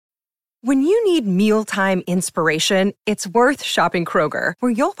When you need mealtime inspiration, it's worth shopping Kroger,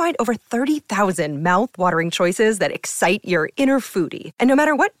 where you'll find over 30,000 mouth-watering choices that excite your inner foodie. And no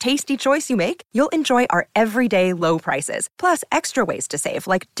matter what tasty choice you make, you'll enjoy our everyday low prices, plus extra ways to save,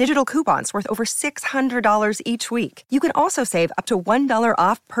 like digital coupons worth over $600 each week. You can also save up to $1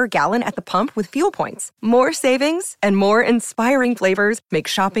 off per gallon at the pump with fuel points. More savings and more inspiring flavors make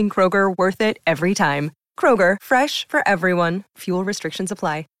shopping Kroger worth it every time. Kroger, fresh for everyone. Fuel restrictions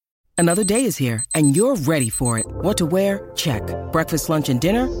apply. Another day is here, and you're ready for it. What to wear? Check. Breakfast, lunch, and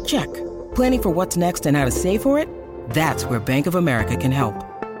dinner? Check. Planning for what's next and how to save for it? That's where Bank of America can help.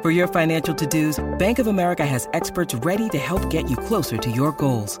 For your financial to-dos, Bank of America has experts ready to help get you closer to your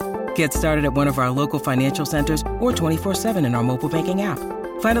goals. Get started at one of our local financial centers or 24/7 in our mobile banking app.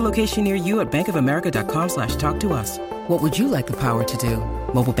 Find a location near you at bankofamerica.com/talktous. What would you like the power to do?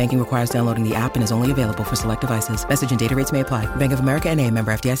 Mobile banking requires downloading the app and is only available for select devices. Message and data rates may apply. Bank of America N.A.,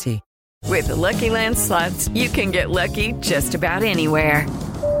 member FDIC. With the Lucky Land Slots, you can get lucky just about anywhere.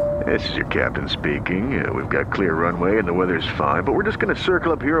 This is your captain speaking. We've got clear runway and the weather's fine, but we're just going to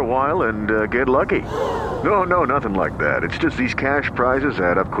circle up here a while and get lucky. No, nothing like that. It's just these cash prizes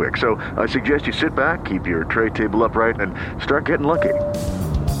add up quick. So I suggest you sit back, keep your tray table upright, and start getting lucky.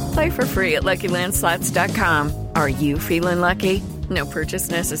 Play for free at LuckyLandSlots.com. Are you feeling lucky? No purchase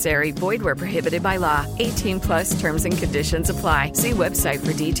necessary. Void where prohibited by law. 18+ terms and conditions apply. See website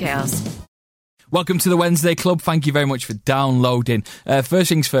for details. Welcome to the Wednesday Club. Thank you very much for downloading. First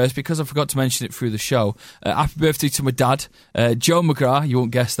things first, because I forgot to mention it through the show, happy birthday to my dad, Joe McGrath. You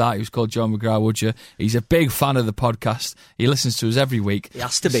won't guess that. He was called Joe McGrath, would you? He's a big fan of the podcast. He listens to us every week. He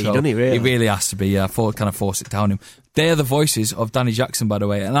has to be, doesn't he, really? He really has to be, yeah. I kind of force it down him. They are the voices of Danny Jackson, by the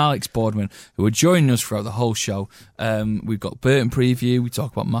way, and Alex Boardman, who are joining us throughout the whole show. We've got Burton preview. We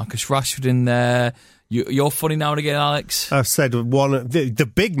talk about Marcus Rashford in there. You're funny now and again, Alex. I've said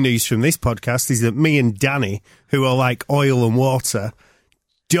the big news from this podcast is that me and Danny, who are like oil and water,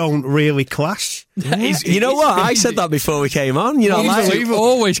 don't really clash. You know what? I said that before we came on. You know, we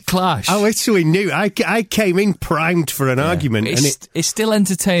always clash. I literally knew. I came in primed for an argument. It's still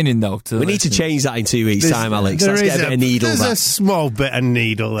entertaining, though. We need to change that in 2 weeks' time, Alex. Let's get a bit of needle. There's a small bit of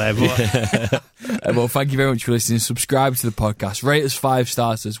needle there. But well, thank you very much for listening. Subscribe to the podcast. Rate us 5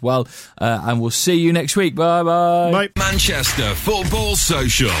 stars as well. And we'll see you next week. Bye-bye. Bye. Manchester Football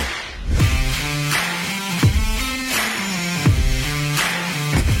Social.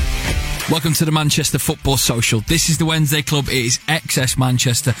 Welcome to the Manchester Football Social. This is the Wednesday Club. It is XS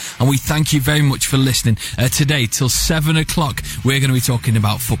Manchester, and we thank you very much for listening. Today, till 7 o'clock, we're going to be talking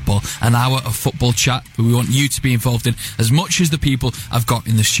about football, an hour of football chat, but we want you to be involved in as much as the people I've got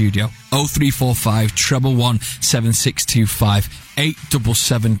in the studio. 0345 111 7625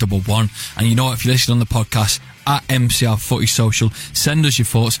 87711. And you know what, if you listen on the podcast, at MCR Footy Social, send us your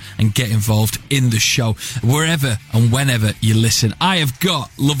thoughts and get involved in the show wherever and whenever you listen. I have got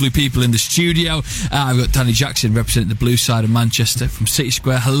lovely people in the studio. I've got Danny Jackson representing the blue side of Manchester from City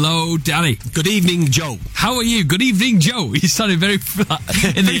Square. Hello, Danny. Good evening, Joe. How are you? Good evening, Joe. You sounded very flat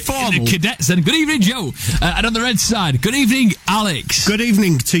in the cadets. And good evening, Joe. And on the red side, good evening, Alex. Good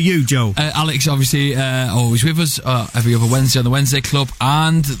evening to you, Joe. Alex, obviously, always with us every other Wednesday on the Wednesday Club,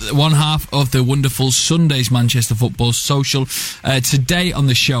 and one half of the wonderful Sundays Manchester Football Social. Today on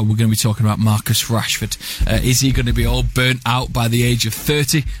the show, we're going to be talking about Marcus Rashford. Is he going to be all burnt out by the age of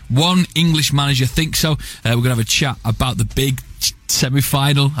 30? One English manager thinks so. We're going to have a chat about the big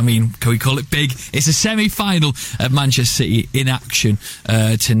semi-final. I mean, can we call it big? It's a semi-final at Manchester City in action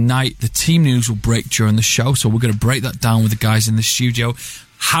tonight. The team news will break during the show, so we're going to break that down with the guys in the studio.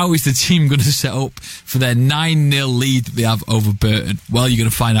 How is the team going to set up for their 9-0 lead that they have over Burton? Well, you're going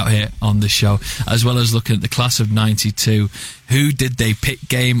to find out here on the show, as well as looking at the class of 92. Who did they pick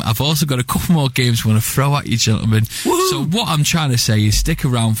game? I've also got a couple more games I want to throw at you, gentlemen. Woo-hoo! So what I'm trying to say is stick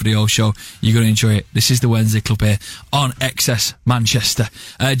around for the whole show. You're going to enjoy it. This is the Wednesday Club here on XS Manchester.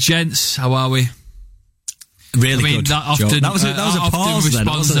 Gents, how are we? Really good. That often, that was a pause then.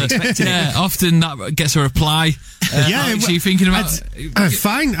 I wasn't expecting it. Often that gets a reply. Alex, are you thinking about?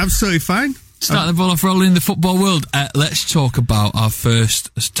 Fine, absolutely fine. Start the ball off rolling in the football world. Let's talk about our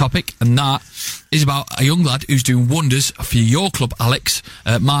first topic, and that is about a young lad who's doing wonders for your club, Alex,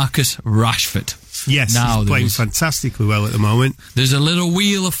 Marcus Rashford. Yes, he's playing fantastically well at the moment. There's a little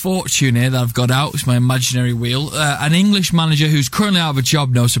wheel of fortune here that I've got out. It's my imaginary wheel. An English manager who's currently out of a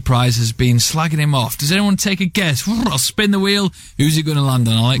job, no surprise, has been slagging him off. Does anyone take a guess? I'll spin the wheel. Who's it going to land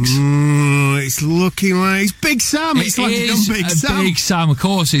on, Alex? Oh, it's looking like it's Big Sam. It's like Big Sam. Big Sam, of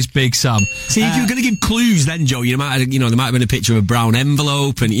course, it's Big Sam. See, if you were going to give clues, then Joe, there might have been a picture of a brown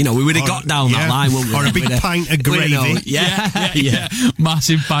envelope, and we would have got down that line, wouldn't we? Or a big pint of gravy. Yeah.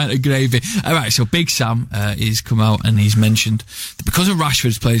 Massive pint of gravy. All right, so Big Sam he's come out and he's mentioned that because of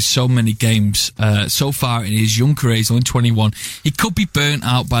Rashford's played so many games so far in his young career, he's only 21, he could be burnt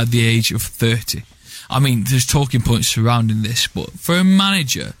out by the age of 30. I mean, there's talking points surrounding this, but for a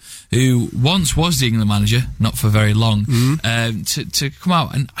manager who once was the England manager, not for very long, to come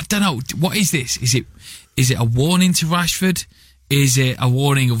out and I don't know, what is this? Is it a warning to Rashford? Is it a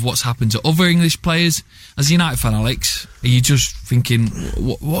warning of what's happened to other English players? As a United fan, Alex, are you just thinking,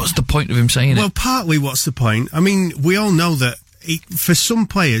 what's the point of him saying it? Well, partly what's the point? I mean, we all know that for some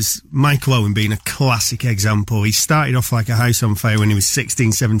players, Michael Owen being a classic example, he started off like a house on fire when he was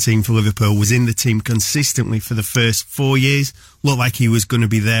 16, 17 for Liverpool, was in the team consistently for the first 4 years, looked like he was going to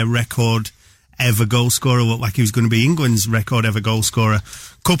be their record ever goal scorer, looked like he was going to be England's record ever goal scorer.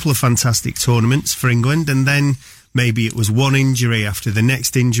 Couple of fantastic tournaments for England, and then maybe it was one injury after the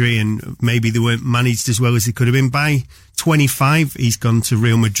next injury, and maybe they weren't managed as well as they could have been. By 25, he's gone to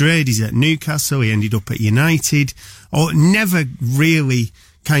Real Madrid, he's at Newcastle, he ended up at United, or never really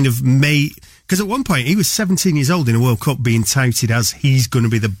kind of made... Because at one point, he was 17 years old in a World Cup being touted as he's going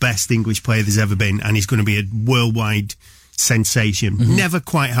to be the best English player there's ever been, and he's going to be a worldwide sensation. Never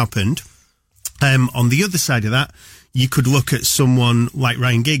quite happened. On the other side of that, you could look at someone like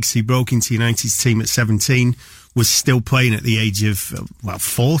Ryan Giggs, who broke into United's team at 17, was still playing at the age of,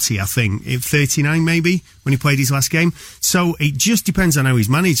 40, I think, 39 maybe, when he played his last game. So it just depends on how he's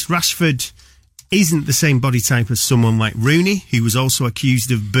managed. Rashford isn't the same body type as someone like Rooney, who was also accused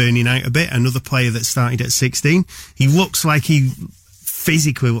of burning out a bit, another player that started at 16. He looks like he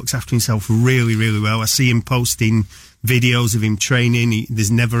physically looks after himself really, really well. I see him posting videos of him training.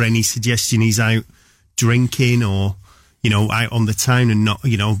 There's never any suggestion he's out drinking or, out on the town and not,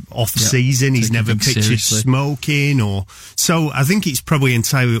 off season. He's never pictured smoking or... So I think it's probably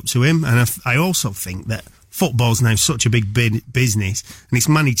entirely up to him. And I also think that football's now such a big business and it's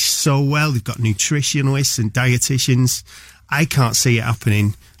managed so well. They've got nutritionists and dietitians. I can't see it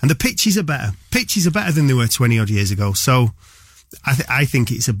happening. And the pitches are better. Pitches are better than they were 20 odd years ago. So I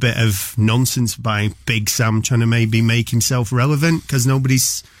think it's a bit of nonsense by Big Sam trying to maybe make himself relevant because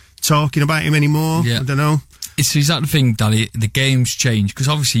nobody's talking about him anymore. I don't know. Is that the thing, Danny? The game's changed because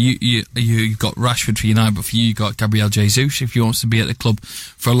obviously you've got Rashford for United, but for you got Gabriel Jesus if he wants to be at the club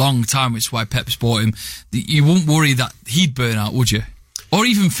for a long time, which is why Pep's bought him. You wouldn't worry that he'd burn out, would you? Or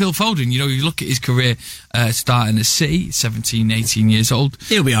even Phil Foden, you look at his career starting at City, 17, 18 years old.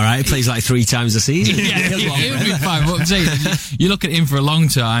 He'll be alright, he plays like 3 times a season. He'll be fine. What I'm saying, you look at him for a long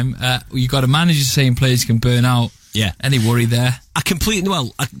time, you've got a manager saying players can burn out. Yeah. Any worry there?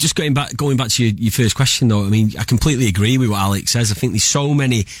 Just going back to your first question though, I mean, I completely agree with what Alex says. I think there's so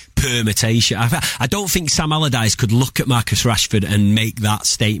many permutations. I don't think Sam Allardyce could look at Marcus Rashford and make that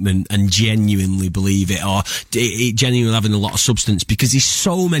statement and genuinely believe it, or it genuinely having a lot of substance, because there's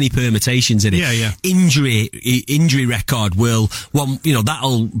so many permutations in it. Yeah. Injury record will,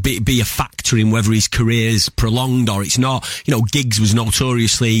 that'll be a factor in whether his career's prolonged or it's not. Giggs was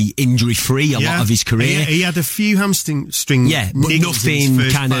notoriously injury free a lot of his career. He had a few hamstring but nothing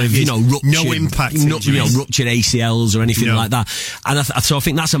kind of, ruptured, no impact, ruptured ACLs or anything like that. And so I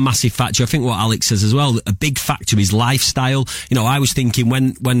think that's a massive factor. I think what Alex says as well, a big factor is lifestyle. I was thinking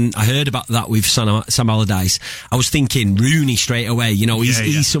when I heard about that with Sam Allardyce, I was thinking Rooney straight away.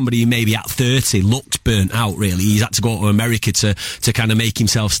 He's somebody who maybe at 30 looked burnt out, really. He's had to go to America to kind of make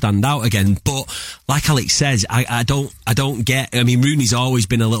himself stand out again. But like Alex says, I don't get, Rooney's always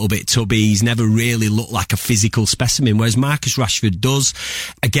been a little bit tubby. He's never really looked like a physical specimen, whereas Marcus Rashford does.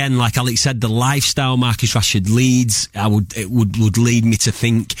 Again, like Alex said, the lifestyle Marcus Rashford leads, it would lead me to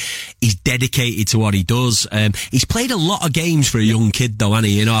think he's dedicated to what he does. He's played a lot of games for a young kid though, hasn't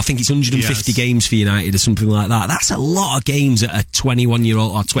he? I think it's 150 games for United or something like that. That's a lot of games at a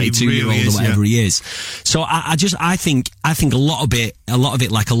 21-year-old or 22-year-old or whatever he is. So I think a lot of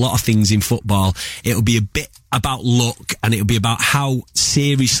it, like a lot of things in football, it'll be a bit about luck, and it'll be about how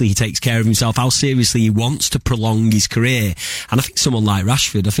seriously he takes care of himself, how seriously he wants to prolong his career. And I think someone like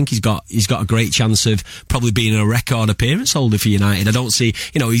Rashford, I think he's got a great chance of probably being a record appearance holder for United. I don't see,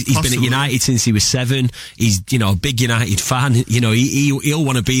 he's been at United since he was 7. He's, a big United fan. He'll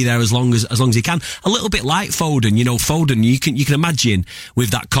want to be there as long as he can. A little bit like Foden. Foden, you can imagine with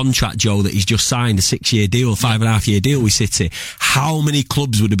that contract, Joe, that he's just signed, a 6-year deal, 5.5-year deal with City. How many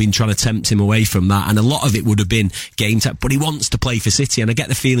clubs would have been trying to tempt him away from that? And a lot of it would have been game time. But he wants to play for City, and I get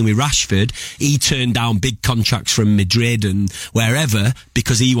the feeling with Rashford, he turned down big contracts from Madrid and wherever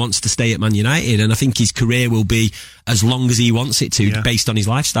because he wants to stay at Man United, and I think his career will be as long as he wants it to, based on his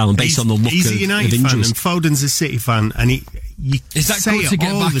lifestyle and based on the look he's of a United fan, and Foden's a City fan, and is that good to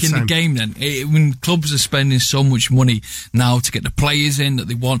get back in the game then? When clubs are spending so much money now to get the players in that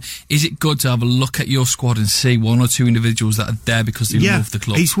they want, is it good to have a look at your squad and see one or two individuals that are there because they love the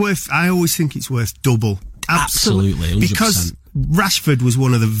club? I always think it's worth double. Absolutely, 100%. Because Rashford was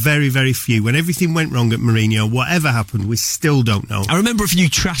one of the very, very few. When everything went wrong at Mourinho, whatever happened, we still don't know. I remember a few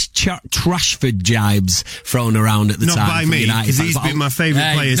Trashford jibes thrown around at the time. Not by me, because he's been my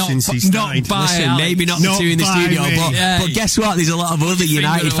favourite player since he started. Listen, maybe not the two in the studio, but guess what? There's a lot of other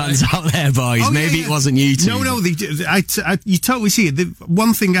United fans out there, boys. Maybe it wasn't you two. No, you totally see it. The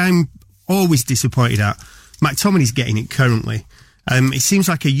one thing I'm always disappointed at, McTominay's getting it currently. It seems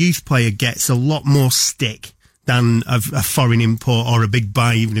like a youth player gets a lot more stick than a foreign import or a big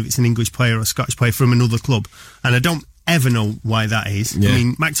buy, even if it's an English player or a Scottish player from another club. And I don't ever know why that is. I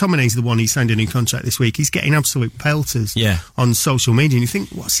mean, McTominay's the one, he signed a new contract this week. He's getting absolute pelters on social media, and you think,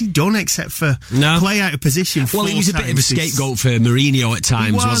 what's he done except for play out of position? Well, he was a bit of a scapegoat for Mourinho at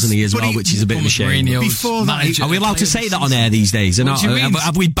times, wasn't he, as well, which is a bit of a shame. Before that, are we allowed to say that on air these days?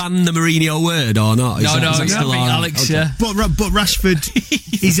 Have we banned the Mourinho word or not? No, Alex, But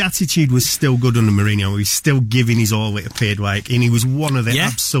Rashford, his attitude was still good under Mourinho. He was still giving his all, it appeared like, and he was one of the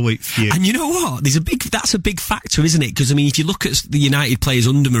absolute few. And you know what? That's a big factor, isn't it? Because, I mean, if you look at the United players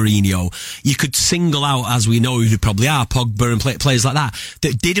under Mourinho, you could single out, as we know who they probably are, Pogba and players like that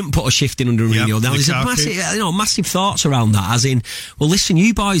didn't put a shift in under Mourinho. Now, there's a massive thoughts around that, as in, well, listen,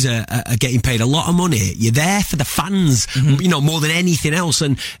 you boys are getting paid a lot of money. You're there for the fans, more than anything else.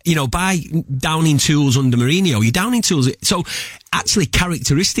 And, by downing tools under Mourinho, you're downing tools. So, actually,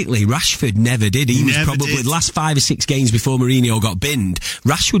 characteristically, Rashford never did. He was probably the last 5 or 6 games before Mourinho got binned.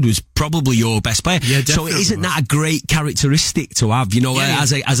 Rashford was probably your best player. Yeah, so isn't that a great characteristic to have?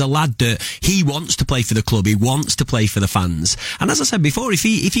 As a lad that he wants to play for the club, he wants to play for the fans. And as I said before, if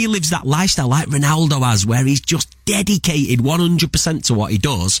he lives that lifestyle like Ronaldo has, where he's just dedicated 100% to what he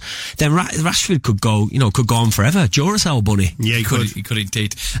does, then Rashford could go on forever. Duracell bunny. Yeah, he could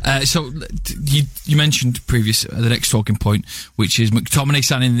indeed. So you mentioned the next talking point, which is McTominay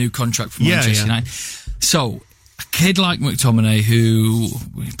signing a new contract for Manchester United. So, a kid like McTominay, who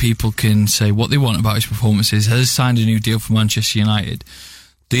people can say what they want about his performances, has signed a new deal for Manchester United.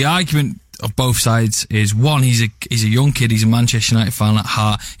 The argument of both sides is, one, he's a young kid, he's a Manchester United fan at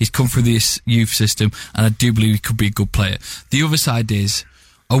heart, he's come through this youth system, and I do believe he could be a good player. The other side is,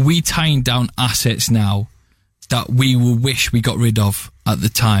 are we tying down assets now that we will wish we got rid of at the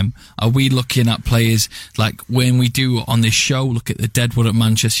time? Are we looking at players like when we do on this show, look at the deadwood at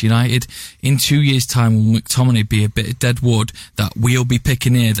Manchester United? In 2 years' time, will McTominay be a bit of deadwood that we'll be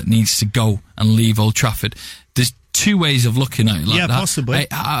picking here that needs to go and leave Old Trafford? There's two ways of looking at it like that. Possibly.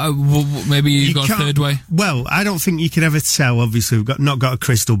 Maybe you've got a third way? Well, I don't think you can ever tell. Obviously, we've not got a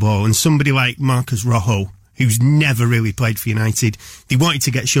crystal ball, and somebody like Marcus Rojo, who's never really played for United. They wanted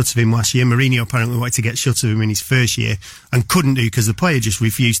to get shut of him last year. Mourinho apparently wanted to get shut of him in his first year and couldn't do because the player just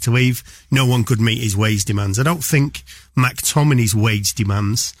refused to leave. No one could meet his wage demands. I don't think McTominay's wage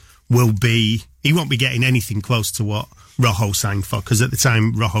demands will be... He won't be getting anything close to what Rojo signed for, because at the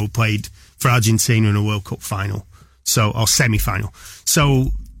time Rojo played for Argentina in a World Cup final, or semi-final.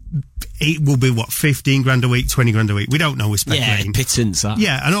 So... it will be, 15 grand a week, 20 grand a week? We don't know, we're speculating. Yeah, pittance, that.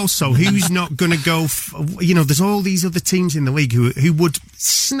 Yeah, and also, who's not going to go... there's all these other teams in the league who would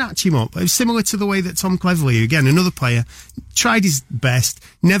snatch him up. Similar to the way that Tom Cleverley, again, another player, tried his best,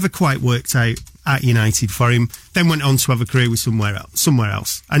 never quite worked out at United for him, then went on to have a career with somewhere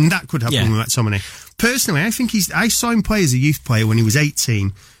else. And that could happen with McTominay. Personally, I think I saw him play as a youth player when he was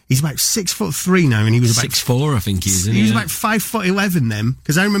 18. He's about 6'3" now, and he was about 6'4", I think he is. He was about 5'11" then,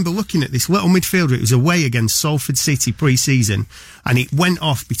 because I remember looking at this little midfielder. It was away against Salford City pre-season, and it went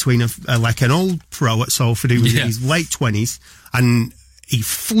off between an old pro at Salford who was in his late 20s, and he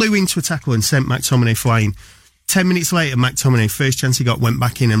flew into a tackle and sent McTominay flying. 10 minutes later, McTominay, first chance he got, went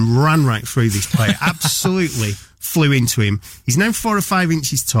back in and ran right through this player. Absolutely flew into him. He's now 4 or 5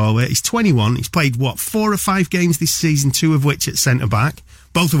 inches taller. He's 21. He's played 4 or 5 games this season, 2 of which at centre back,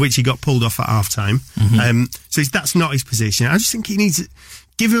 both of which he got pulled off at half time. So that's not his position. I just think he needs...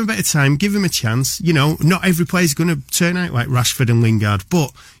 Give him a bit of time, give him a chance. Not every player's going to turn out like Rashford and Lingard,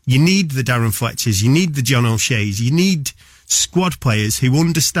 but you need the Darren Fletchers, you need the John O'Sheas, you need squad players who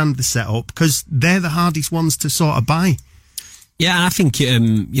understand the setup, because they're the hardest ones to sort of buy. Yeah, and I think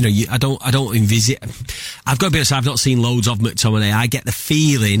I don't envisage. I've got to be honest. I've not seen loads of McTominay. I get the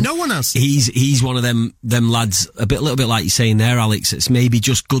feeling no one has. He's one of them lads. Little bit like you're saying there, Alex. It's maybe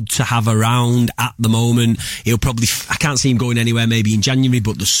just good to have around at the moment. He'll probably. I can't see him going anywhere. Maybe in January,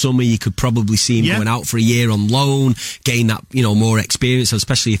 but the summer you could probably see him going out for a year on loan, gain that more experience,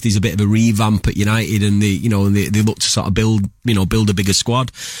 especially if there's a bit of a revamp at United and they look to sort of build a bigger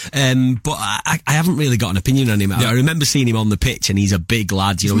squad. But I haven't really got an opinion on him. Yeah. I remember seeing him on the pitch, and he's a big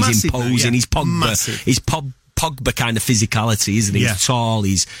lad. He's imposing. He's Pogba. He's Pogba kind of physicality, isn't he? Yeah. He's tall.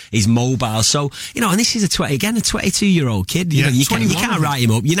 He's mobile. So and this is a 22-year-old kid. You can't write him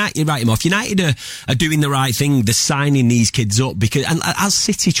up. United write him off. United are doing the right thing. They're signing these kids up because, and as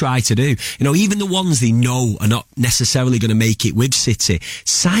City try to do, even the ones they know are not necessarily going to make it with City,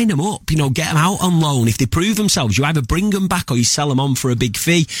 sign them up. Get them out on loan. If they prove themselves, you either bring them back or you sell them on for a big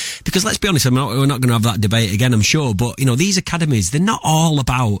fee. Because let's be honest, we're not going to have that debate again, I'm sure. But these academies, they're not all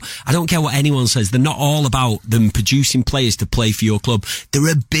about. I don't care what anyone says. They're not all about them producing players to play for your club.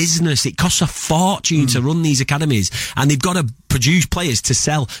 They're a business. It costs a fortune to run these academies, and they've got to produce players to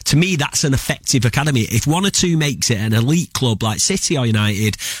sell. To me, that's an effective academy. If one or two makes it an elite club like City or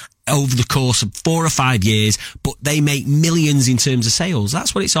United over the course of 4 or 5 years, but they make millions in terms of sales,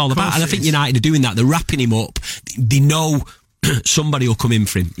 that's what it's all about. And I think United are doing that. They're wrapping him up. They know somebody will come in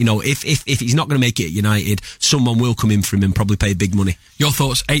for him. If he's not going to make it at United, someone will come in for him and probably pay big money. Your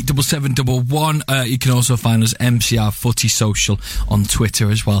thoughts, 87711. You can also find us MCR Footy Social on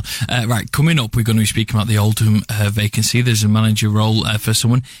Twitter as well. Right, coming up, we're going to be speaking about the Oldham vacancy. There's a manager role for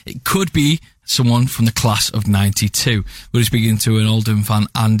someone. It could be someone from the class of 92. We're speaking to an Oldham fan,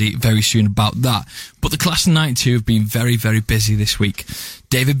 Andy, very soon about that. But the class of 92 have been very, very busy this week.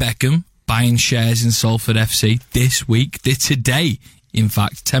 David Beckham buying shares in Salford FC this week, today. In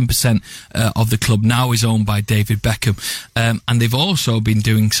fact, 10% of the club now is owned by David Beckham. And they've also been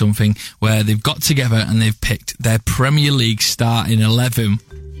doing something where they've got together and they've picked their Premier League starting 11.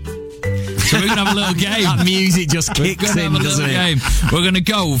 So we're going to have a little game. That music just kicks in, doesn't it? We're going to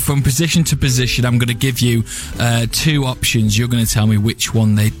go from position to position. I'm going to give you 2 options. You're going to tell me which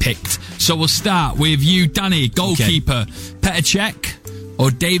one they picked. So we'll start with you, Danny, goalkeeper. Okay. Petr Cech or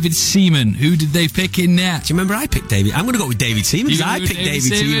David Seaman? Who did they pick in there? Do you remember I picked David? I'm going to go with David Seaman because I picked David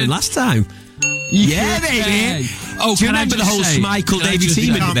Seaman last time. Yeah, baby. Oh, do you remember the whole Schmeichel David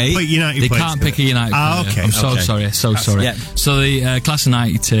Seaman debate? They can't pick a United player. Okay. I'm so sorry. Yeah. So the class of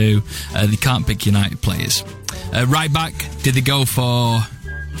 92, they can't pick United players. Right back, did they go for...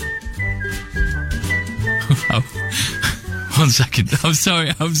 One second. I'm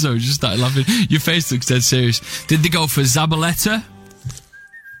sorry. Just started laughing. Your face looks dead serious. Did they go for Zabaleta?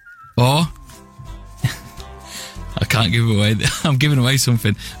 Or... I can't give away. I'm giving away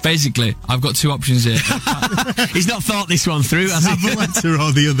something. Basically, I've got 2 options here. He's not thought this one through, has he? Zabaleta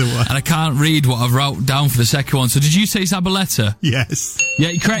or the other one. And I can't read what I've wrote down for the second one. So did you say Zabaleta? Yes. Yeah,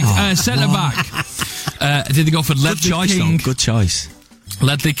 you're correct. Centre back. Did they go for Ledley King? Good choice.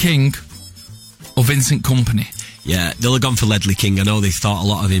 Ledley King or Vincent Kompany? Yeah, they'll have gone for Ledley King. I know they thought a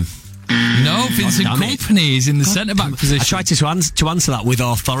lot of him. No, Vincent Kompany is in the centre-back position. I tried to answer that with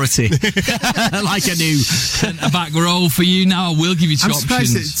authority. Like I knew. Centre-back role for you now. We'll give you 2 options. I'm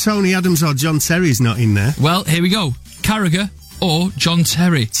surprised that Tony Adams or John Terry's not in there. Well, here we go. Carragher or John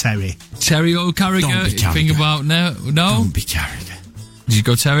Terry? Terry or Carragher? Don't be Carragher. Think about no? Don't be Carragher. Did you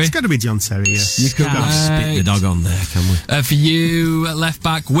go Terry? It's got to be John Terry, yeah. You can't spit the dog on there, can we? For you,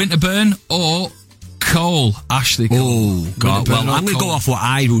 left-back, Winterburn or... Cole, Ashley Cole. Oh, God. Well, I'm going to go off what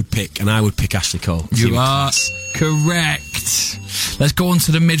I would pick, and I would pick Ashley Cole. You are correct. Let's go on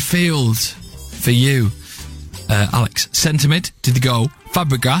to the midfield for you. Alex, centre mid, did they go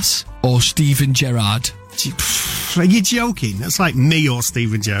Fabregas or Steven Gerrard? Are you joking? That's like me or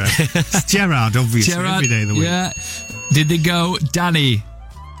Steven Gerrard. It's Gerrard, obviously, every day of the week. Yeah. Did they go Danny,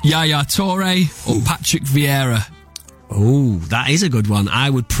 Yaya Toure or Patrick Vieira? Oh, that is a good one. I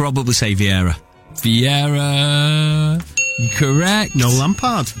would probably say Vieira. Vieira, correct. No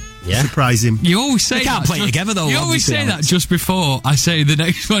Lampard. Yeah. Surprise him. You always say they can't play together though. You always say that just before I say the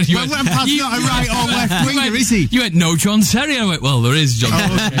next one. Lampard's not a right or left winger, is he? You went no John Terry. I went, well, there is John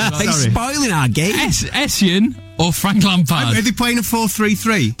Terry. Okay. They're spoiling our game. Essien or Frank Lampard? Are they playing a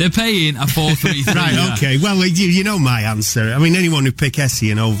 4-3-3? They're playing a 4-3-3. Right, okay. Well, you know my answer. I mean, anyone who picked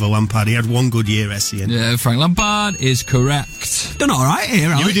Essien over Lampard, he had 1 good year, Essien. Yeah, Frank Lampard is correct. Done all right here,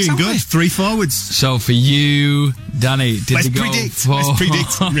 Alex. You were doing good. 3 forwards. So for you, Danny, Let's predict. Right,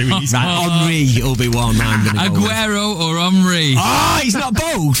 Henry will be one. Aguero or Henry? Oh, he's not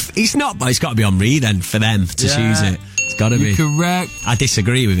both. He's not, but it's got to be Henry then for them to choose it. It's got to be. Correct. I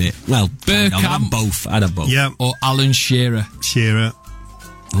disagree with it. Well, Bergkamp. I'd have both. Yeah. Or Alan Shearer. Shearer.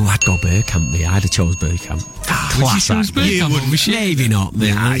 Oh, I'd go Bergkamp, me. I'd have chose Bergkamp. Class Would you choose act. Bergkamp over Shearer? Maybe not.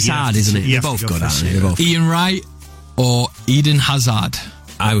 It's hard, isn't it? They're both good, aren't they? They're both. Ian Wright or Eden Hazard?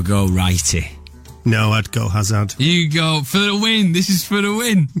 I would go righty. No, I'd go Hazard. You go for the win. This is for the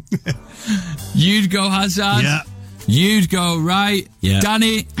win. You'd go Hazard. Yeah. You'd go right. Yeah.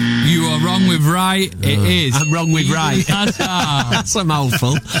 Danny, you are wrong with right. It is. I'm wrong with Eden right. Hazard. That's a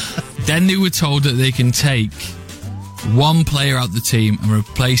mouthful. Then they were told that they can take one player out the team and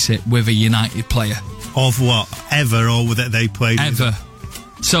replace it with a United player. Of what? Ever or that they played with? Ever.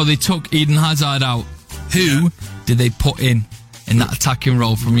 So they took Eden Hazard out. Who did they put in that attacking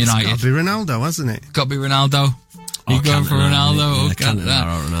role from United? It's got to be Ronaldo, hasn't it? Got to be Ronaldo. You going for Ronaldo?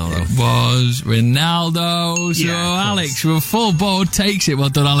 Ronaldo. It was Ronaldo. So Alex, with a full board, takes it. Well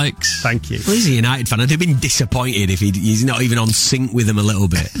done, Alex. Thank you. Well, he's a United fan. I'd have been disappointed if he's not even on sync with them a little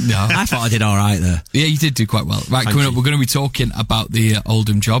bit. No. I thought I did all right there. Yeah, you did do quite well. Right, coming up, we're going to be talking about the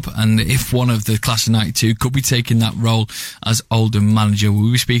Oldham job and if one of the class of 92 could be taking that role as Oldham manager.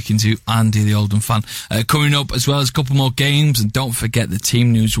 We'll be speaking to Andy, the Oldham fan. Coming up, as well as a couple more games, and don't forget the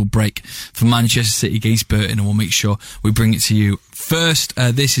team news will break for Manchester City against Burton, and we'll make sure we bring it to you first.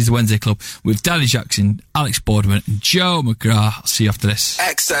 This is the Wednesday Club with Danny Jackson, Alex Boardman and Joe McGrath. I'll see you after this.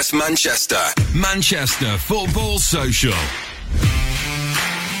 Access Manchester. Manchester Football Social.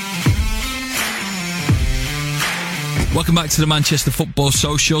 Welcome back to the Manchester Football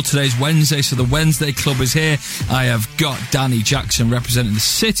Social. Today's Wednesday, so the Wednesday Club is here. I have got Danny Jackson representing the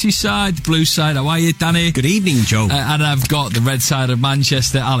City side, the blue side. How are you, Danny? Good evening, Joe. And I've got the red side of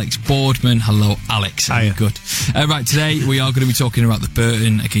Manchester, Alex Boardman. Hello, Alex. Hiya. Good. Right, today we are going to be talking about the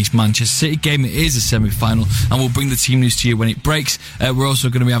Burton against Manchester City game. It is a semi-final, and we'll bring the team news to you when it breaks. We're also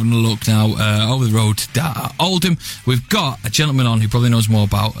going to be having a look now over the road to Oldham. We've got a gentleman on who probably knows more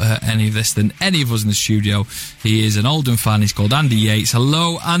about any of this than any of us in the studio. He is an Oldham fan. He's called Andy Yates.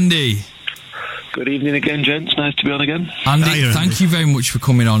 Hello, Andy. Good evening again, gents. Nice to be on again. Andy, thank you very much for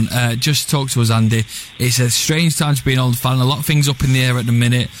coming on. Just talk to us, Andy. It's a strange time to be an Oldham fan. A lot of things up in the air at the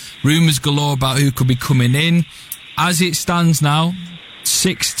minute. Rumours galore about who could be coming in. As it stands now,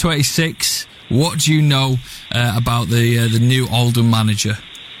 6:26. What do you know about the new Oldham manager?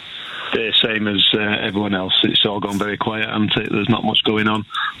 The same as everyone else. It's all gone very quiet, hasn't it? There's not much going on.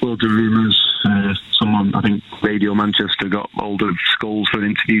 Loads of rumours. Someone, I think Radio Manchester, got hold of Scholes for an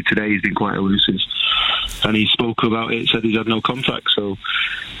interview today. He's been quite elusive. And he spoke about it, said he's had no contact. So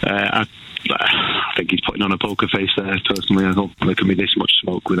I think he's putting on a poker face there, personally. I hope there can be this much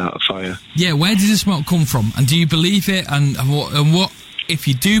smoke without a fire. Yeah, where did the smoke come from? And do you believe it? And what if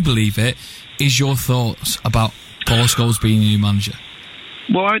you do believe it, is your thoughts about Paul Scholes being your new manager?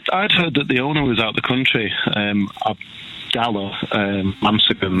 Well, I'd heard that the owner was out the country. Gala,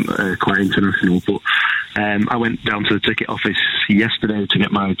 Amsterdam, quite international, but I went down to the ticket office yesterday to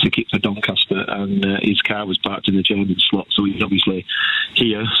get my ticket for Doncaster, and his car was parked in the German slot, so he's obviously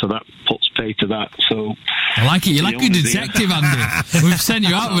here, so that puts pay to that. So I like it. You're like a detective, Andy. We've sent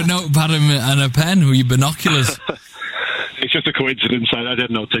you out with a notepad and a pen with your binoculars. It's just a coincidence. I had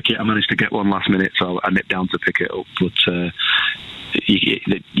no ticket. I managed to get one last minute, so I nipped down to pick it up, but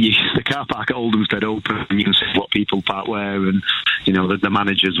the car park at Oldham's dead open, and you can see what people park where, and you know the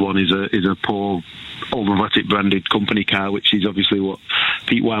manager's one is a poor Oldham Athletic branded company car, which is obviously what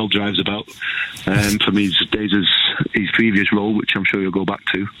Pete Wild drives about from his days as his previous role, which I'm sure you'll go back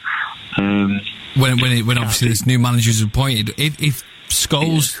to. When obviously this new manager is appointed, if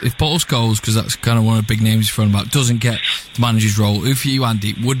Scholes, if Paul Scholes, because that's kind of one of the big names he's thrown about, doesn't get the manager's role, who for you,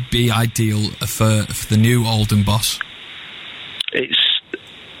 Andy, would be ideal for the new Oldham boss?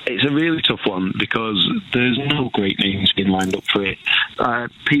 It's a really tough one because there's no great names being lined up for it.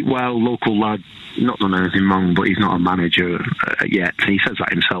 Pete Wild, local lad, not done anything wrong, but he's not a manager yet. He says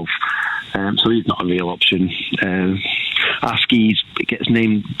that himself. So he's not a real option. Askey gets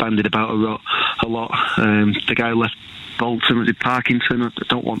name bandied about a lot. The guy left Bolton, was it Parkinson? I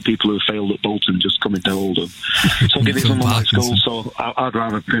don't want people who failed at Bolton just coming to Oldham. So give it someone like Scholes. So I'd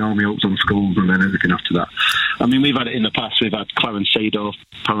rather pin all my hopes on Scholes and then everything after that. I mean, we've had it in the past. We've had Clarence Seedorf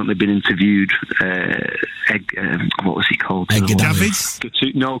apparently been interviewed. What was he called? Davids?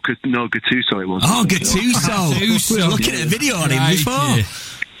 No, Gattuso it was. Oh, Gattuso. We were looking at a video on him before. Yeah.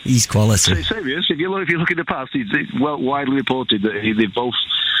 He's quality. So serious. If you look in the past, it's well widely reported that they both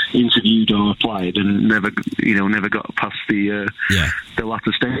interviewed or applied and never got past the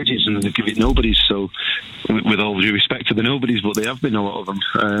latter stages, and they give it nobodies. So, with all due respect to the nobodies, but they have been a lot of them.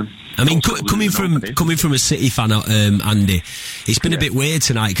 I mean, coming from a City fan, Andy, it's been a bit weird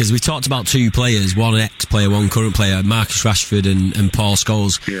tonight because we talked about two players, one ex-player, one current player, Marcus Rashford and Paul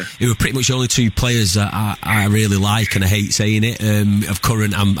Scholes, who are pretty much the only two players that I really like, and I hate saying it, of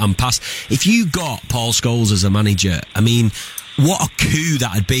current and past. If you got Paul Scholes as a manager, I mean, what a coup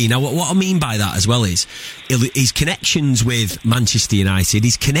that'd be. Now, what I mean by that as well is his connections with Manchester United,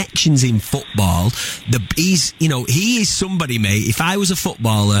 his connections in football. He is somebody, mate. If I was a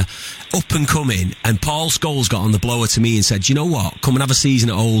footballer up and coming, and Paul Scholes got on the blower to me and said, "You know what? Come and have a season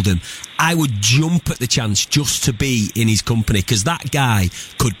at Oldham," I would jump at the chance just to be in his company, because that guy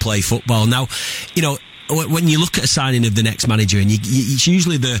could play football. Now, when you look at a signing of the next manager, and it's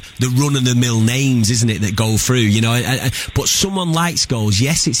usually the run-of-the-mill names, isn't it, that go through, but someone like Scholes,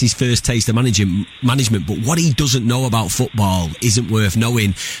 yes, it's his first taste of management, but what he doesn't know about football isn't worth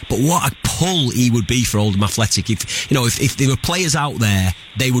knowing. But what a pull he would be for Oldham Athletic. If there were players out there,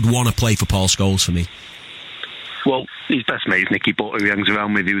 they would want to play for Paul Scholes for me. Well, his best mate is Nicky Butt, who he hangs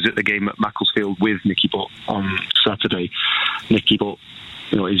around with. He was at the game at Macclesfield with Nicky Butt on Saturday. Nicky Butt,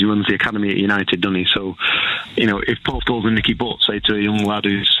 he runs the academy at United, doesn't he? So, if Paul Scholes and Nicky Butt say to a young lad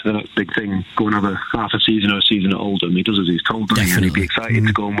who's a big thing, go and have a half a season or a season at Oldham, he does as he's told, doesn't he? And he'd be excited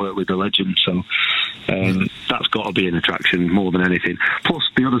to go and work with the legend. So, that's got to be an attraction more than anything. Plus,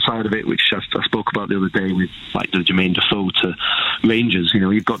 the other side of it, which I spoke about the other day with the Jermaine Defoe to Rangers,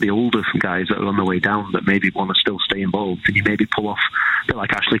 you've got the older guys that are on the way down that maybe want to still stay involved, and you maybe pull off a bit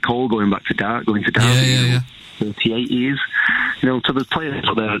like Ashley Cole going to Derby. Yeah. 38 years, so there's players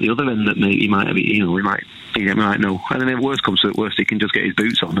out there at the other end that he might have, we might know. And then if worst comes to the worst, he can just get his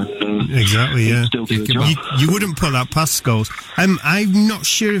boots on and exactly, yeah. Still do the job. You wouldn't put that past Scholes. I'm not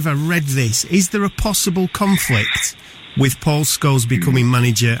sure if I read this. Is there a possible conflict with Paul Scholes becoming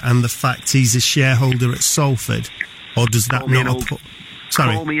manager and the fact he's a shareholder at Salford, or does that not?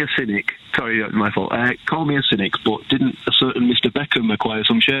 Call me a cynic. Sorry, my fault. Call me a cynic, but didn't a certain Mr. Beckham acquire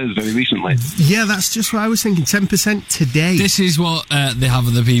some shares very recently? Yeah, that's just what I was thinking. 10% today. This is what they have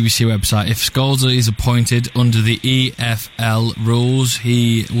on the BBC website. If Scholes is appointed under the EFL rules,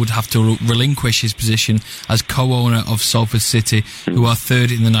 he would have to relinquish his position as co-owner of Salford City, who are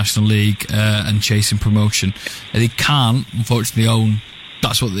third in the National League and chasing promotion. He can't, unfortunately, own.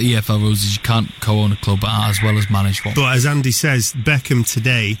 That's what the EFL rules is. You can't co-own a club as well as manage one. But as Andy says, Beckham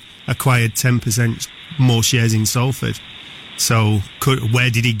today acquired 10% more shares in Salford. So where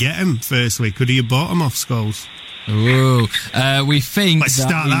did he get them, firstly? Could he have bought them off Scholes? Ooh, we think. Let's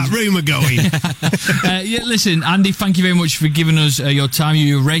start that rumour going. Listen, Andy, thank you very much for giving us your time.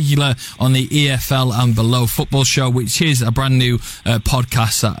 You're a regular on the EFL and Below Football Show, which is a brand new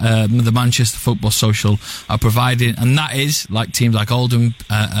podcast that the Manchester Football Social are providing, and that is like teams like Oldham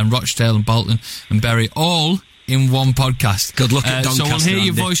and Rochdale and Bolton and Bury, all in one podcast. Good luck at Doncaster. So we'll hear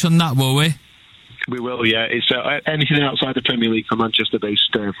your voice on that, will we? We will, yeah. It's anything outside the Premier League for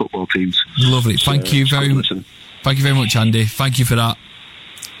Manchester-based football teams. Lovely. Thank you very much. Thank you very much, Andy. Thank you for that.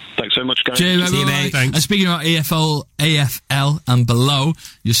 Thanks so much, guys. Cheers, see you, mate. And speaking about AFL and Below,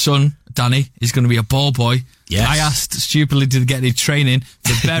 your son, Danny, is going to be a ball boy. Yes. I asked stupidly, did he get any training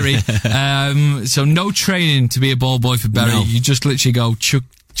for Bury? So no training to be a ball boy for Bury. No. You just literally go chuck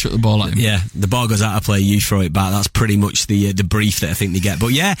the ball at him. Yeah, the ball goes out of play, you throw it back. That's pretty much the brief that I think they get. But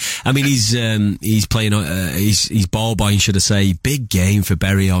yeah, I mean, he's playing, he's ball boying, should I say. Big game for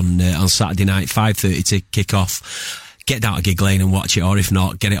Bury on Saturday night, 5:30 to kick off. Get down to Gig Lane and watch it, or if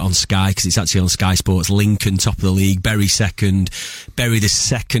not, get it on Sky, because it's actually on Sky Sports. Lincoln, top of the league, Bury second. Bury the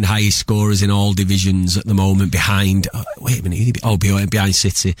second highest scorers in all divisions at the moment, behind, behind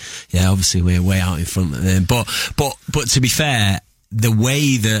City. Yeah, obviously we're way out in front of them. But to be fair, the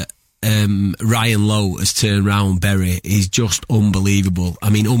way that Ryan Lowe has turned round Bury is just unbelievable. I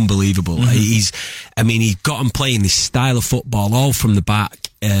mean, unbelievable. Mm-hmm. He's got them playing this style of football all from the back,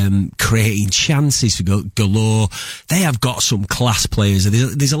 creating chances for galore. They have got some class players.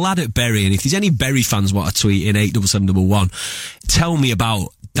 There's a lad at Bury, and if there's any Bury fans want to tweet in 87711, tell me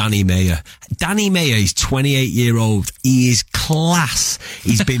about Danny Mayer. Danny Mayer is 28-year-old. He is class.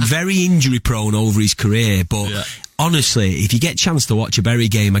 He's been very injury prone over his career, but honestly, if you get a chance to watch a Bury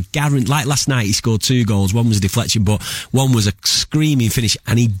game, I guarantee, like last night, he scored 2 goals. One was a deflection, but one was a screaming finish,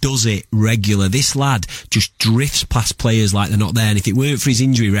 and he does it regular. This lad just drifts past players like they're not there, and if it weren't for his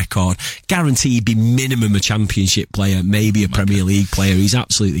injury record, guarantee he'd be minimum a Championship player, maybe a Premier League player. He's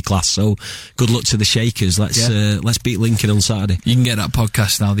absolutely class. So good luck to the Shakers. Let's beat Lincoln on Saturday. You can get that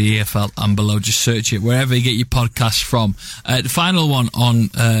podcast now, the EFL and Below. Just search it wherever you get your podcasts from. The final one on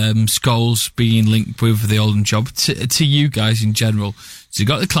Scholes being linked with the Oldham job. To you guys in general, so you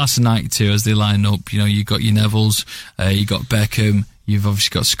got the class of 92 as they line up. You know, you got your Nevilles, you got Beckham, you've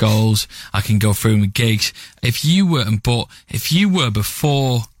obviously got Scholes. I can go through them with Giggs. If you were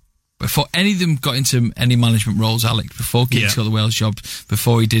before any of them got into any management roles, Alex, before Giggs got the Wales job,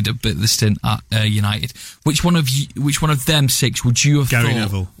 before he did a bit of the stint at United, which one of them 6 would you have Gary thought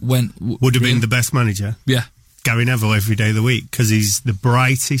Neville would have been the best manager? Yeah, Gary Neville every day of the week, because he's the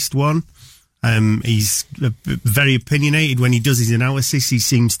brightest one. He's very opinionated when he does his analysis. He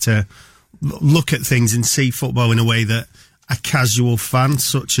seems to look at things and see football in a way that a casual fan,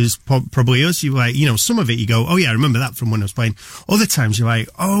 such as probably us, you like, you know, some of it you go, oh yeah, I remember that from when I was playing. Other times you're like,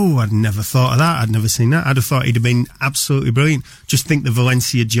 oh, I'd never thought of that. I'd never seen that. I'd have thought he'd have been absolutely brilliant. Just think the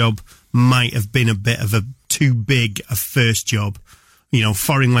Valencia job might have been a bit of a too big a first job. You know,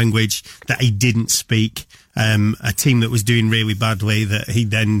 foreign language that he didn't speak. A team that was doing really badly that he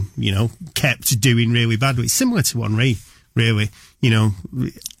then, you know, kept doing really badly. It's similar to Henry, really. You know,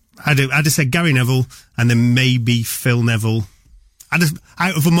 I'd have said Gary Neville and then maybe Phil Neville.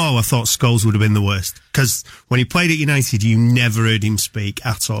 Out of them all, I thought Scholes would have been the worst. Because when he played at United, you never heard him speak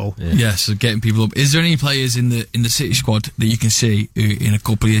at all. Yeah, so getting people up. Is there any players in the City squad that you can see who in a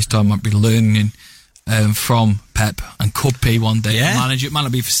couple of years' time might be learning from Pep and could be one day manager? It might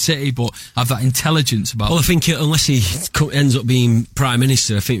not be for City, but have that intelligence about. Well, I think unless he ends up being Prime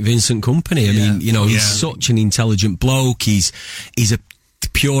Minister, I think Vincent Kompany. I mean, you know, he's such an intelligent bloke. He's a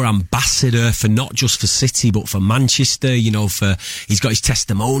pure ambassador for not just for City but for Manchester. You know, he's got his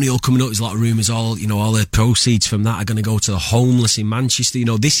testimonial coming up. There's a lot of rumours. All the proceeds from that are going to go to the homeless in Manchester. You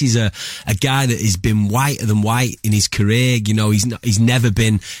know, this is a guy that has been whiter than white in his career. You know, he's never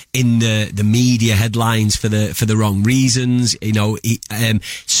been in the media headlines for the wrong reasons. You know,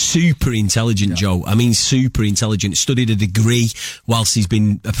 super intelligent, Joe. I mean, super intelligent. Studied a degree whilst he's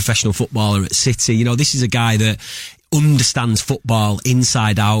been a professional footballer at City. You know, this is a guy that understands football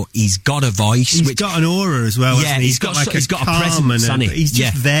inside out. He's got a voice. He's got an aura as well. Yeah, he's got a presence. He's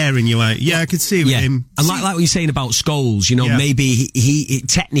just there, and you're like, I could see with him. And like what you're saying about Scholes, you know, maybe he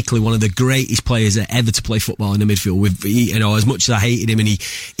technically one of the greatest players ever to play football in the midfield. With, you know, as much as I hated him, and he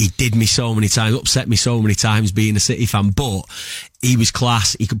did me so many times, upset me so many times being a City fan, but he was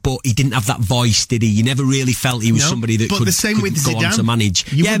class. But he didn't have that voice, did he? You never really felt he was somebody that could go on to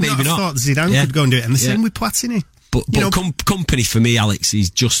manage. You would maybe not thought Zidane could go and do it, and the same with Platini. But Kompany for me, Alex, he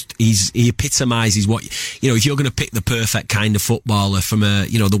epitomises what, you know, if you're going to pick the perfect kind of footballer from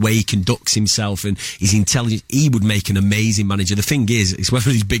the way he conducts himself and his intelligence, he would make an amazing manager. The thing is, it's whether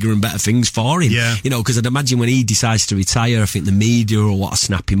there's bigger and better things for him. Yeah. You know, because I'd imagine when he decides to retire, I think the media will want to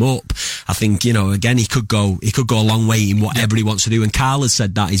snap him up. I think, you know, again, he could go a long way in whatever he wants to do. And Carl has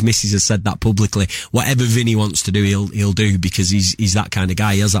said that, his missus has said that publicly. Whatever Vinny wants to do, he'll do, because he's that kind of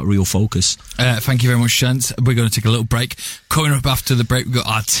guy. He has that real focus. Thank you very much, gents. We're going to take a little break. Coming up after the break, we've got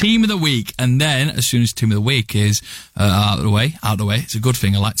our team of the week, and then as soon as team of the week is out of the way, it's a good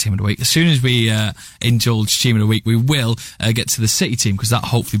thing. I like team of the week. As soon as we indulge team of the week, we will get to the City team, because that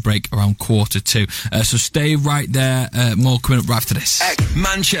hopefully break around 1:45. So stay right there. More coming up right after this.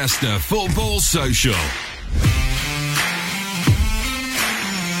 Manchester Football Social.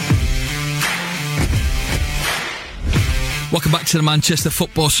 Welcome back to the Manchester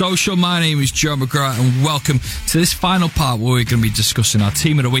Football Social. My name is Joe McGrath, and welcome to this final part where we're going to be discussing our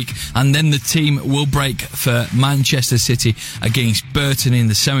team of the week, and then the team will break for Manchester City against Burton in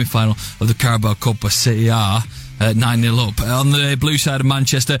the semi-final of the Carabao Cup, where City are 9-0 up. On the blue side of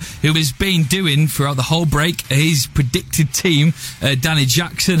Manchester, who has been doing throughout the whole break his predicted team, Danny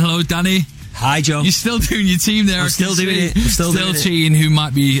Jackson. Hello, Danny. Hi, Joe. You're still doing your team there. I'm still doing it. Still cheating. Who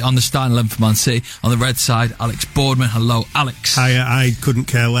might be on the starting 11 for Man City? On the red side, Alex Boardman. Hello, Alex. I couldn't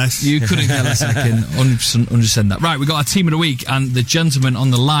care less. You couldn't care less. I can understand that. Right, we got our team of the week, and the gentleman on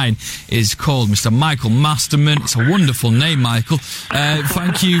the line is called Mr. Michael Masterman. It's a wonderful name, Michael.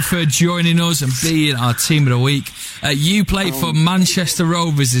 Thank you for joining us and being our team of the week. You played for Manchester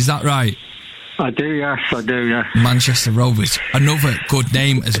Rovers, is that right? I do, yes. Manchester Rovers, another good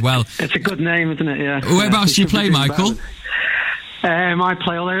name as well. It's a good name, isn't it? Yeah. Whereabouts do you play, Michael? I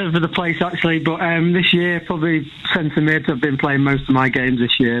play all over the place actually, but this year probably centre mid. I've been playing most of my games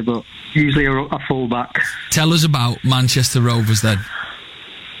this year, but usually a full back. Tell us about Manchester Rovers then.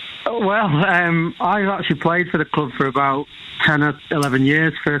 Well, I've actually played for the club for about 10 or 11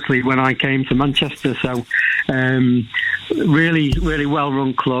 years, firstly when I came to Manchester, so really, really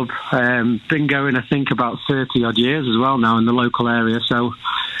well-run club. Been going, I think, about 30 odd years as well now in the local area, so...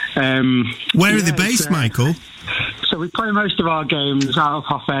 Where are they based, Michael? So we play most of our games out of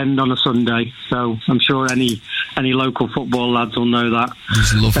Hough End on a Sunday, so I'm sure any local football lads will know that.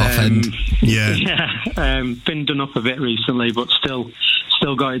 Just love Hough End. Yeah. Been done up a bit recently, but still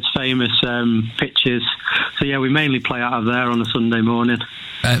got its famous pitches. So yeah, we mainly play out of there on a Sunday morning.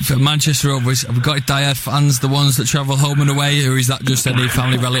 For Manchester Rovers, have we got diehard fans, the ones that travel home and away, or is that just any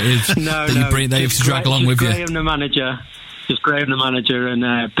family relatives that you have to drag along with you? Graham, the manager. Just Graham, the manager, and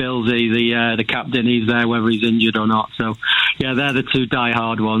Billsy, the captain. He's there whether he's injured or not. So, yeah, they're the two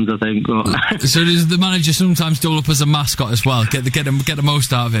die-hard ones, I think. So does the manager sometimes double up as a mascot as well? Get the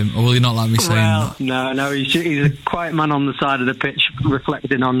most out of him, or will you not like me saying that? No, he's a quiet man on the side of the pitch,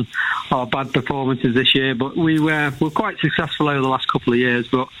 reflecting on our bad performances this year. But we're quite successful over the last couple of years.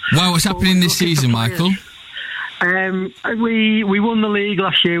 But wow, what's happening this season, Michael? We won the league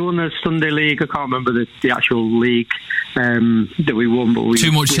last year. We won the Sunday League. I can't remember the actual league that we won, but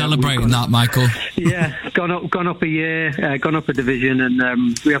too much celebrating that, Michael. Yeah, gone up a year, gone up a division,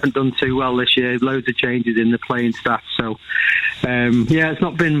 and we haven't done too well this year. Loads of changes in the playing staff, so yeah, it's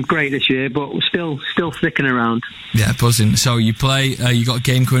not been great this year, but we're still sticking around. Yeah, buzzing. So you play. You got a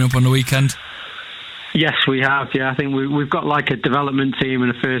game coming up on the weekend. Yes, we have. Yeah, I think we've got like a development team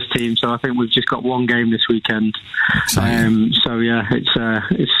and a first team, so I think we've just got one game this weekend. So yeah,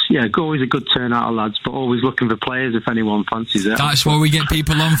 it's always a good turnout of lads, but always looking for players if anyone fancies it. That's what we get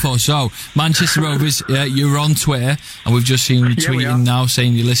people on for. So Manchester Rovers, you're on Twitter, and we've just seen you tweeting now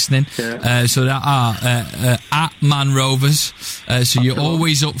saying you're listening. Yeah. So that are at Man Rovers. So you're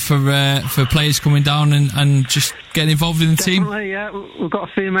always up for players coming down and just getting involved in the team. Yeah, we've got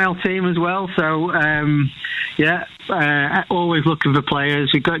a female team as well, so always looking for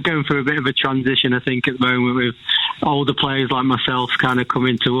players. We've got going through a bit of a transition, I think, at the moment, with older players like myself kind of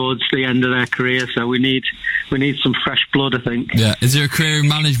coming towards the end of their career, so we need some fresh blood, I think. Yeah. Is there a career in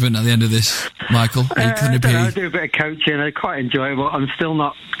management at the end of this, Michael? I do a bit of coaching. I quite enjoy it, but I'm still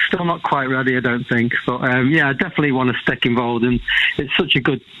not quite ready, I don't think. But yeah, I definitely want to stick involved, and it's such a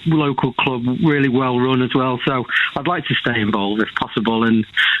good local club, really well run as well, so I'd like to stay involved if possible and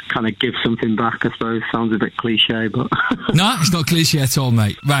kind of give something back, I suppose. Sounds a bit cliche, but no, it's not cliche at all,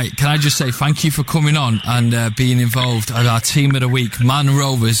 mate. Right, can I just say thank you for coming on and being involved at our team of the week, Man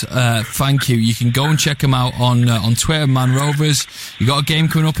Rovers. Thank you. You can go and check them out on Twitter, Man Rovers. You got a game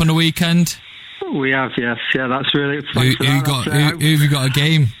coming up on the weekend? We have, yes. Yeah, that's really... Who have you got a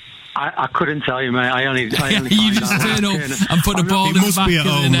game? I couldn't tell you, mate. I only you just turn up and put the ball in the back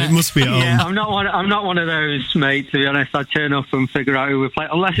of the net. It must be at home. Yeah, I'm not one of those, mate, to be honest. I turn up and figure out who we're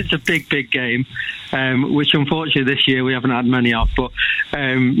playing, unless it's a big game, which unfortunately this year we haven't had many of. But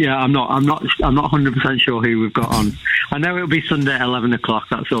yeah, I'm not 100% sure who we've got on. I know it'll be Sunday at 11 o'clock.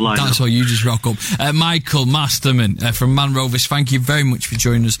 That's all I know. That's all. You just rock up. Michael Masterman from Man Rovers, thank you very much for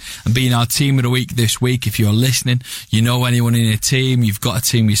joining us and being our team of the week this week. If you're listening, you know anyone in a team, you've got a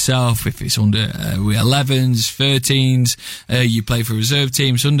team yourself. If it's under 11s, 13s, you play for a reserve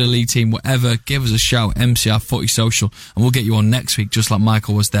team, Sunday league team, whatever, give us a shout, MCR Footy Social, and we'll get you on next week, just like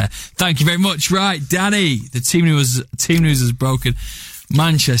Michael was there. Thank you very much. Right, Danny, the team news has broken.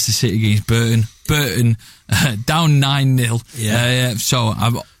 Manchester City against Burton. Burton down 9-0. Yeah. So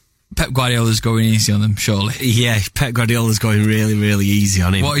Pep Guardiola's going easy on them, surely. Yeah, Pep Guardiola's going really, really easy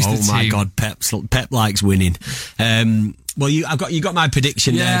on him. What is the team? My God, Pep likes winning. Well, you got my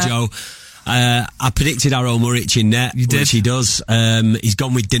prediction there, Joe. I predicted Aaron Muric in net, which he does. He's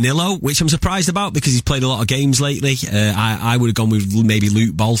gone with Danilo, which I'm surprised about because he's played a lot of games lately. I would have gone with maybe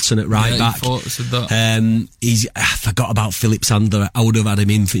Luke Bolton at right back. I forgot about Philip Sandler. I would have had him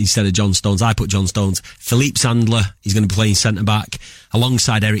in instead of John Stones. I put John Stones. Philippe Sandler, he's going to be playing centre back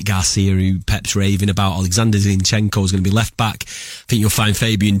alongside Eric Garcia, who Pep's raving about. Alexander Zinchenko is going to be left back. I think you'll find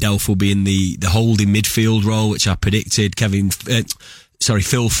Fabian Delph will be in the holding midfield role, which I predicted.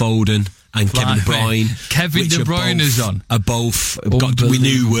 Phil Foden and Kevin De Bruyne. Kevin De Bruyne is on. Are both we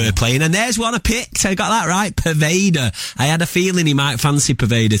knew were playing, and there's one I picked. I got that right. Pervader. I had a feeling he might fancy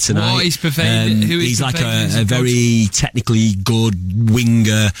Pervader tonight. What is Pervader? He's like a very technically good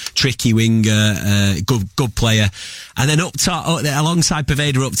winger, tricky winger, good player. And then up top, alongside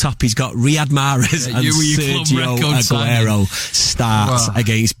Pervader up top, he's got Riyad Mahrez and Sergio Aguero starts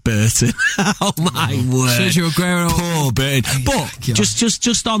against Burton. Oh my word! Sergio Aguero, poor Burton. But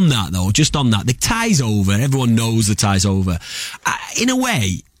just on that though, the tie's over. Everyone knows the tie's over. In a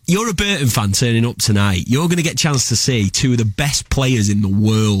way, you're a Burton fan turning up tonight. You're going to get a chance to see two of the best players in the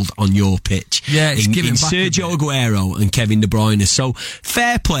world on your pitch. Yeah, it's in Sergio Aguero and Kevin De Bruyne. So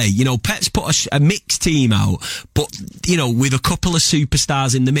fair play. You know, Pep's put a mixed team out, but you know, with a couple of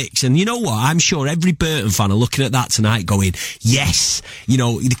superstars in the mix. And you know what? I'm sure every Burton fan are looking at that tonight, going, "Yes." You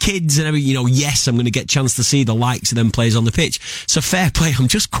know, the kids and everything. You know, yes, I'm going to get a chance to see the likes of them players on the pitch. So fair play. I'm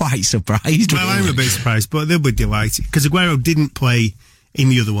just quite surprised. Well, I'm a bit surprised, but they'll be delighted because Aguero didn't play in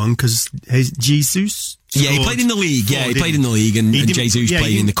the other one because Jesus. Yeah, he played in the league. Yeah, he played in the league, and Jesus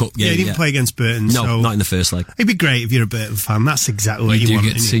played in the cup game. Yeah, he didn't play against Burton. No, so not in the first leg. It'd be great if you're a Burton fan. That's exactly what you want.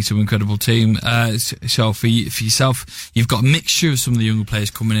 You do get to see some incredible team. So for yourself, you've got a mixture of some of the younger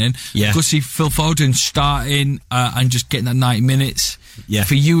players coming in. Yeah, Gussie, Phil Foden starting and just getting that 90 minutes. Yeah.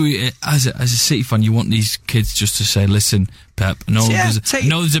 For you, as a City fan, you want these kids just to say, "Listen, Pep, I know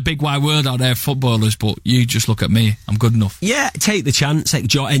there's a big wide world out there, footballers, but you just look at me. I'm good enough." Yeah, take the chance,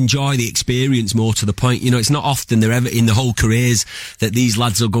 enjoy the experience. More to the point, you know, it's not often they're ever in the whole careers that these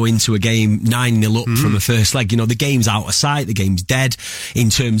lads will go into a game 9-0 up from a first leg. You know, the game's out of sight, the game's dead in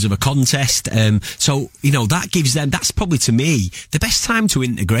terms of a contest. So you know, that gives them, that's probably to me the best time to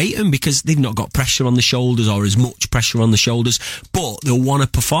integrate them because they've not got pressure on the shoulders or as much pressure on the shoulders, but they'll want to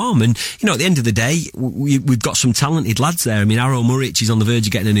perform. And you know, at the end of the day, we've got some talented lads there. I mean, Aaron Muric is on the verge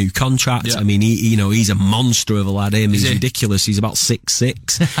of getting a new contract. Yeah. I mean, he's a monster of a lad. He's ridiculous. He's about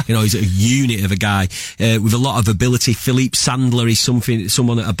 6'6". You know, he's a unit of a guy with a lot of ability. Philippe Sandler is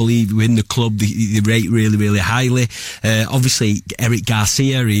someone that I believe within the club they rate really, really highly. Obviously, Eric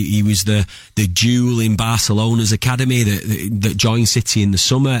Garcia, he was the jewel in Barcelona's academy that joined City in the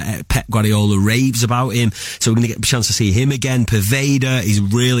summer. Pep Guardiola raves about him, so we're going to get a chance to see him again. Pervader is a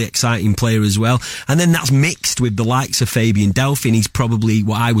really exciting player as well. And then that's mixed with the likes of Fabian Delphin. He's probably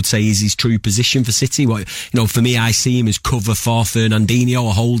what I would say is his true position for City. For me, I see him as cover for Fernandinho,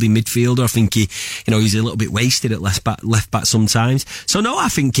 a holding midfielder. I think he's a little bit wasted at left back sometimes. So no, I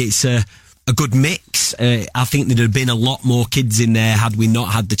think it's a good mix. I think there'd have been a lot more kids in there had we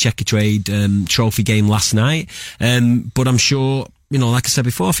not had the Checkatrade trophy game last night. But I'm sure, you know, like I said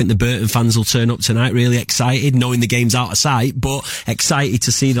before, I think the Burton fans will turn up tonight really excited, knowing the game's out of sight, but excited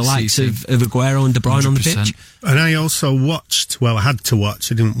to see the likes of Aguero and De Bruyne 100%. On the pitch. And I also I had to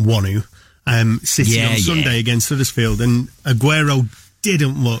watch, I didn't want to, City on Sunday against Huddersfield, and Aguero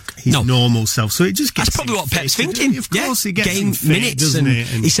didn't look his normal self, so it just gets... That's probably what Pep's thinking. Of course, he gets game fit, minutes, doesn't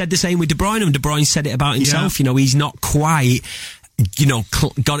it? And he said the same with De Bruyne, and De Bruyne said it about himself. You know, he's not quite,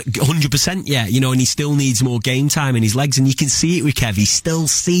 got it 100% yet, and he still needs more game time in his legs, and you can see it with Kev. He still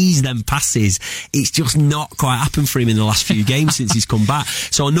sees them passes. It's just not quite happened for him in the last few games since he's come back.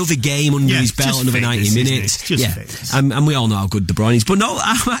 So another game under his belt, another 90 minutes. And we all know how good De Bruyne is. But no,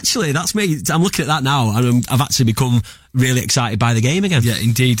 actually, that's me. I'm looking at that now, and I've actually become really excited by the game again. Yeah,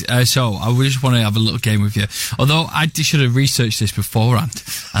 indeed. So I just want to have a little game with you. Although I should have researched this beforehand.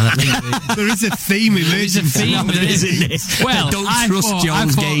 And I think there is a theme emerging. Isn't it? Well, I thought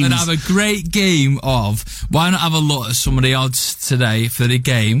I'd have a great game of, why not have a look at some of the odds today for the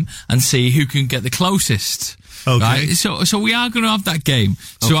game and see who can get the closest. Okay. Right? So we are going to have that game.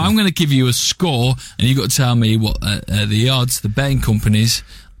 So I'm going to give you a score, and you've got to tell me what the odds, the betting companies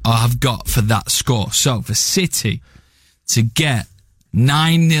have got for that score. So for City to get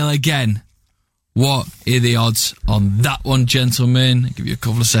 9-0 again, what are the odds on that one, gentlemen? I'll give you a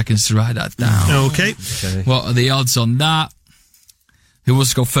couple of seconds to write that down. Okay. What are the odds on that? Who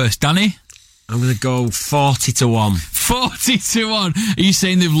wants to go first? Danny? I'm going to go 40-1. 40-1. Are you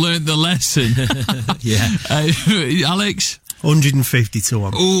saying they've learnt the lesson? Yeah. Alex?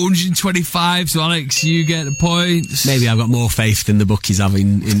 150-1. Oh, 125. So Alex, you get the points. Maybe I've got more faith than the bookies have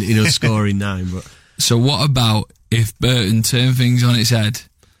in us scoring 9. But so what about if Burton turn things on its head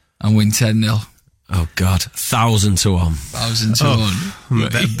and win 10-0? Oh, God. 1,000 to 1. 1,000 to 1.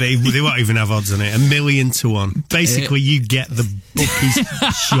 They won't even have odds on it. 1,000,000 to 1. Basically, you get the bookies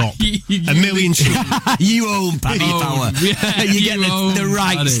shop. 1,000,000 shop. You own Paddy Power. Yeah, you get the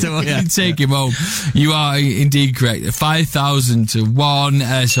rights to it. You take him home. You are indeed correct. 5,000 to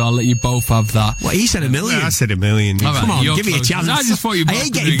 1. So I'll let you both have that. What, he said 1,000,000? I said 1,000,000. All right, Come on, you're give me a close. chance. I just thought you I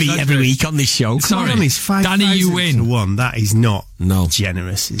ain't getting beat every week on this show. Sorry, Sorry, Danny, you win. To 1. That is not No.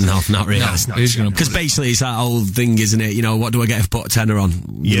 generous. Is No, it? not really. No, who's gonna Because basically it's that old thing, isn't it? You know, what do I get if I put a tenner on?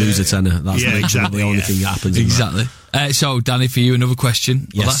 Yeah. Lose a tenner. That's Yeah, literally exactly, the only yeah. thing that happens. in Exactly. So, Danny, for you, another question.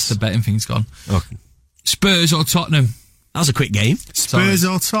 Well, Yes. that's the betting thing's gone. that. Okay. Spurs or Tottenham That was a quick game. Spurs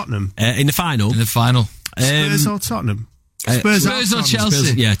or Tottenham? In the final. in the final? Spurs or Tottenham? Spurs or Tottenham? Chelsea?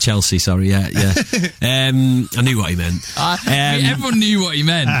 Spurs, yeah, Chelsea, sorry, yeah. I knew what he meant. Everyone knew what he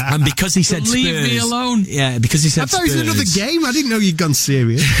meant. And because he said Leave Spurs... me alone. Yeah, because he said I thought Spurs... it was another game. I didn't know you'd gone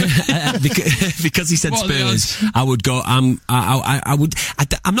serious. because he said What are the Spurs, I would go. I'm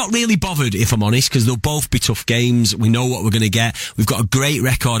not really bothered, if I'm honest, because they'll both be tough games. We know what we're going to get. We've got a great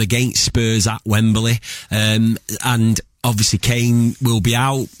record against Spurs at Wembley, and obviously Kane will be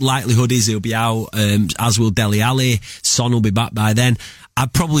out. Likelihood is he'll be out, as will Dele Alli. Son will be back by then.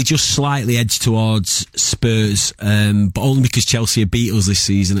 I'd probably just slightly edge towards Spurs, but only because Chelsea have beat us this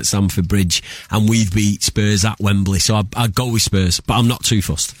season at Stamford Bridge and we've beat Spurs at Wembley. So I'd go with Spurs, but I'm not too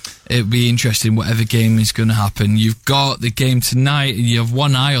fussed. It'll be interesting whatever game is going to happen. You've got the game tonight and you have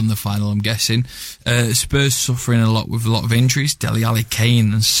one eye on the final, I'm guessing. Spurs suffering a lot with a lot of injuries. Dele Alli,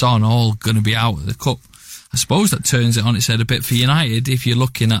 Kane and Son all going to be out of the Cup. I suppose that turns it on its head a bit for United. If you're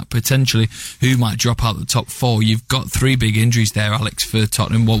looking at potentially who might drop out the top 4, you've got 3 big injuries there, Alex, for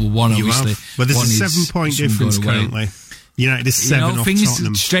Tottenham. One obviously. But there's one a 7-point difference currently. United is 7 off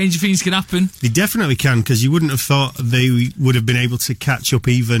Tottenham. Stranger things can happen. They definitely can, because you wouldn't have thought they would have been able to catch up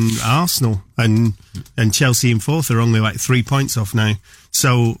even Arsenal, and Chelsea in 4th are only like 3 points off now.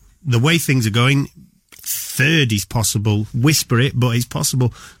 So the way things are going, 3rd is possible. Whisper it, but it's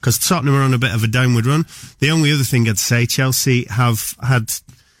possible, because Tottenham are on a bit of a downward run. The only other thing I'd say, Chelsea have had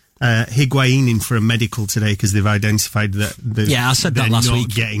Higuain in for a medical today because they've identified that I said that last week.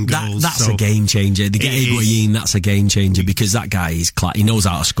 Getting goals. That's a game changer. They get Higuain, that's a game changer, because that guy is he knows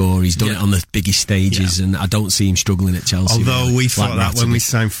how to score. He's done it on the biggest stages, and I don't see him struggling at Chelsea. Although really, we thought that when we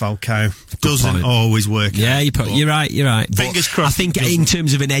signed Falcao, doesn't always work. Yeah, you're right. Fingers crossed. I think in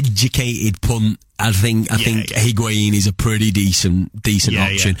terms of an educated punt, I think Higuain is a pretty decent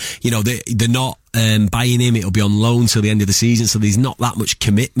option. Yeah. You know, they're not buying him. It'll be on loan till the end of the season, so there's not that much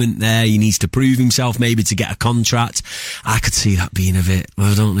commitment there. He needs to prove himself, maybe to get a contract. I could see that being a bit.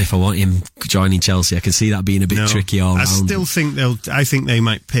 I don't know if I want him joining Chelsea. I can see that being a bit tricky all round. I still think I think they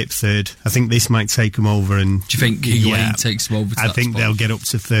might pip 3rd. I think this might take them over. And do you think Higuain takes them over? I think they'll get up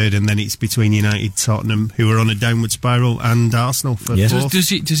to 3rd, and then it's between United, Tottenham, who are on a downward spiral, and Arsenal for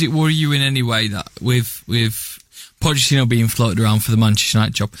 4th. Does it worry you in any way that with Pochettino being floated around for the Manchester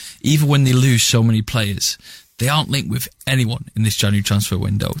United job, even when they lose so many players, they aren't linked with anyone in this January transfer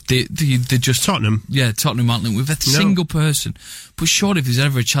window. They're just Tottenham. Yeah, Tottenham aren't linked with a single person. But surely, if there's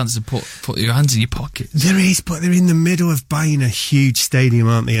ever a chance to put your hands in your pockets, there is. But they're in the middle of buying a huge stadium,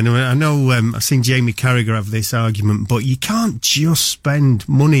 aren't they? And I know I've seen Jamie Carragher have this argument, but you can't just spend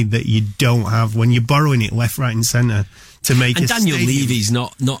money that you don't have when you're borrowing it left, right, and centre. To make and Daniel Levy's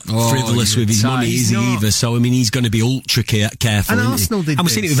not frivolous with his money, is he either? So I mean, he's going to be ultra careful. And Arsenal did. And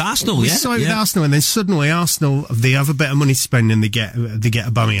we've seen it with Arsenal. We saw it with Arsenal, and then suddenly Arsenal, they have a bit of money to spend, and they get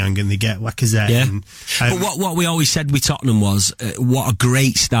Aubameyang and they get Lacazette. Yeah. And, but what we always said with Tottenham was what a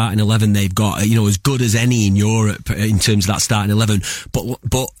great starting 11 they've got. You know, as good as any in Europe in terms of that starting 11.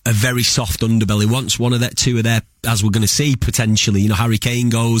 But a very soft underbelly. Once one of that, two of their, as we're going to see potentially, you know, Harry Kane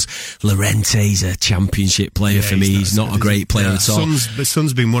goes. Llorente's a championship player for me. He's not a great player at all.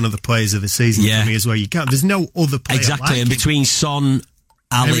 Son's been one of the players of the season for me as well. There's no other player exactly, like and between Son,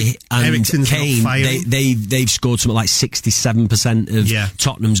 Ali and Eriksen's Kane, they've scored something like 67% of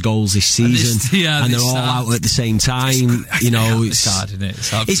Tottenham's goals this season, and they're all out at the same time.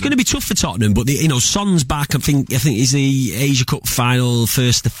 It's going to be tough for Tottenham, but Son's back. I think is the Asia Cup final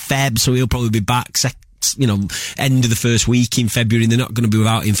 1st of Feb, so he'll probably be back end of the first week in February. They're not going to be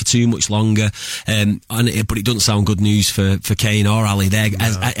without him for too much longer. But it doesn't sound good news for Kane or Ali.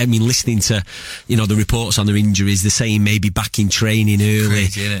 I mean, listening to, the reports on their injuries, they're saying maybe back in training early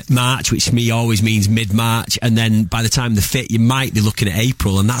March, which to me always means mid-March. And then by the time they're fit, you might be looking at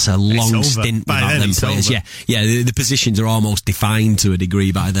April, and that's a long stint without them players. Over. Yeah, the positions are almost defined to a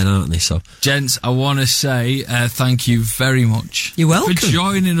degree by then, aren't they? So, gents, I want to say thank you very much. You're welcome for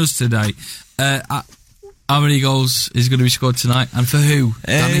joining us today. How many goals is going to be scored tonight, and for who?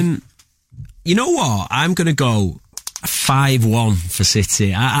 You know what? I'm going to go 5-1 for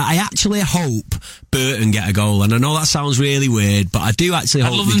City. I actually hope Burton get a goal, and I know that sounds really weird, but I do actually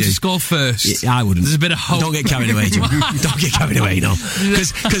hope I'd love they them do. to score first. I wouldn't. There's a bit of hope. Don't get carried away, John. Don't get carried away, no.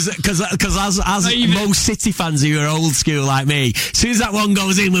 Because as most City fans who are old school like me, as soon as that one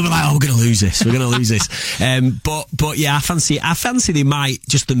goes in, we'll be like, oh, we're going to lose this. We're going to lose this. But yeah, I fancy they might,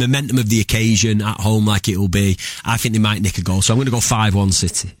 just the momentum of the occasion at home like it will be, I think they might nick a goal. So I'm going to go 5-1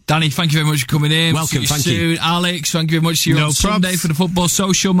 City. Danny, thank you very much for coming in. Welcome, thank you. Alex, thank you very much. See you on Sunday for the Football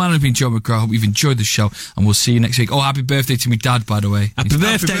Social. Man, I've been Joe McGraw. I hope you've enjoyed the show, and we'll see you next week. Oh, happy birthday to my dad, by the way. Happy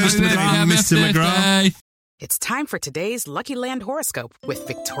birthday, Mr. McGraw. It's time for today's Lucky Land horoscope with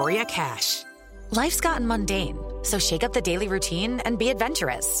Victoria Cash. Life's gotten mundane, so shake up the daily routine and be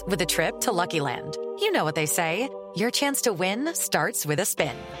adventurous with a trip to Lucky Land. You know what they say, your chance to win starts with a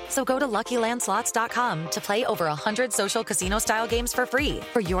spin. So go to LuckyLandSlots.com to play over 100 social casino-style games for free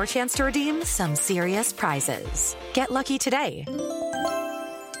for your chance to redeem some serious prizes. Get lucky today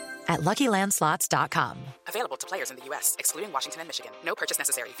at LuckyLandSlots.com. Available to players in the U.S., excluding Washington and Michigan. No purchase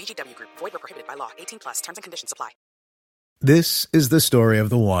necessary. VGW Group. Void where prohibited by law. 18+. Terms and conditions apply. This is the story of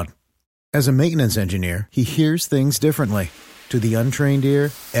the one. As a maintenance engineer, he hears things differently. To the untrained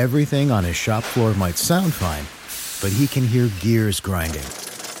ear, everything on his shop floor might sound fine, but he can hear gears grinding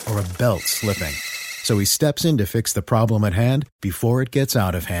or a belt slipping. So he steps in to fix the problem at hand before it gets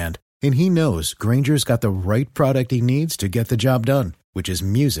out of hand. And he knows Grainger's got the right product he needs to get the job done, which is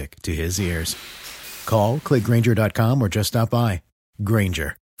music to his ears. Call, click Grainger.com, or just stop by.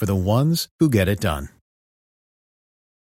 Grainger, for the ones who get it done.